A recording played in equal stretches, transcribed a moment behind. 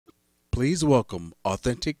Please welcome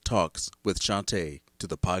Authentic Talks with Shanta to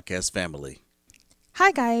the podcast family.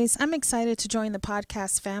 Hi, guys. I'm excited to join the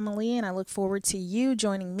podcast family, and I look forward to you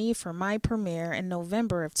joining me for my premiere in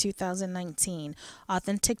November of 2019.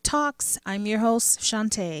 Authentic Talks. I'm your host,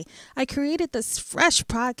 Shanta. I created this fresh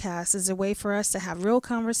podcast as a way for us to have real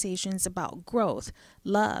conversations about growth,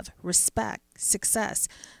 love, respect, success,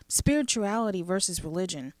 spirituality versus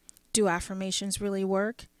religion. Do affirmations really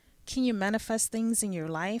work? Can you manifest things in your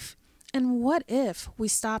life? And what if we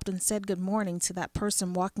stopped and said good morning to that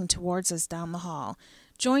person walking towards us down the hall?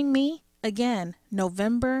 Join me again,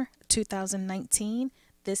 November 2019.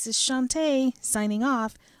 This is Shantae signing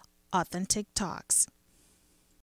off, Authentic Talks.